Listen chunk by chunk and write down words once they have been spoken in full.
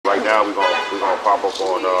Right now, we're gonna pop up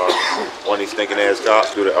on one of these stinking ass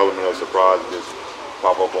cops, do the element of surprise, and just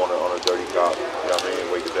pop up on a dirty cop. You know what I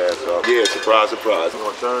mean? Wake his ass up. Yeah, surprise, surprise. We're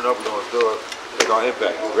gonna turn up. We're gonna do it. Take our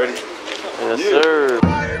impact. Ready? Yes, sir.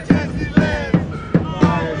 Fire Jesse Lance.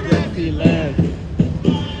 Fire Jesse Lance.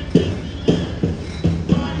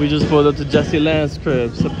 We just pulled up to Jesse Lance's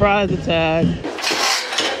crib. Surprise attack.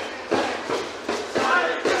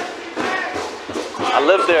 I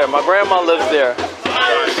live there. My grandma lives there.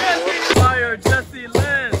 Fire Jesse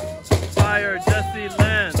Lance. Fire Jesse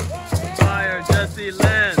Lance. Fire Jesse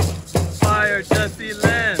Lance. Fire Jesse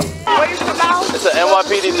Lance. It's an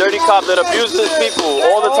NYPD dirty cop that abuses people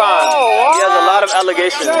all the time. He has a lot of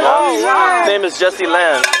allegations. His name is Jesse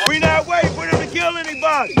Lance. We not waiting for them to kill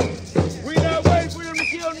anybody. We not waiting for them to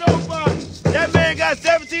kill nobody. That man got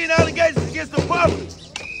 17 allegations against the public.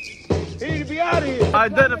 He need to be out of here.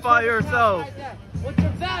 Identify yourself. What's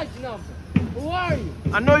your badge number? Who are you?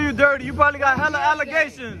 I know you dirty. You probably got hella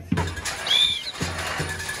allegations.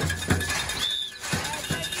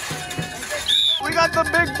 We got the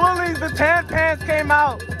big bullies. The tan pants came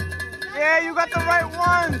out. Yeah, you got the right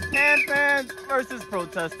ones. Tan pants versus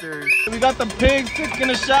protesters. We got the pigs taking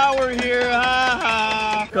a shower here. Ha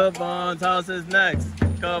ha. Kavon's house is next.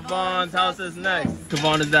 Kavon's house is next.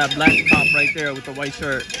 Kavon is that black cop right there with the white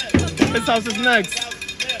shirt. His house is next.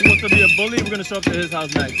 He wants to be a bully. We're gonna show up to his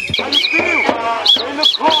house next. How you feel? In the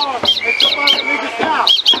car and somebody niggas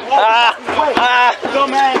house.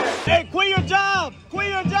 Dumbass. Hey, quit your job! Quit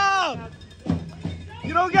your job!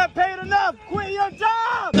 You don't get paid enough! Quit your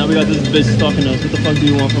job! Now we got this bitch stalking us. What the fuck do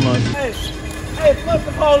you want from us? Hey, fuck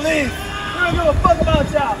the police. We don't give a fuck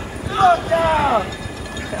about y'all. Fuck y'all.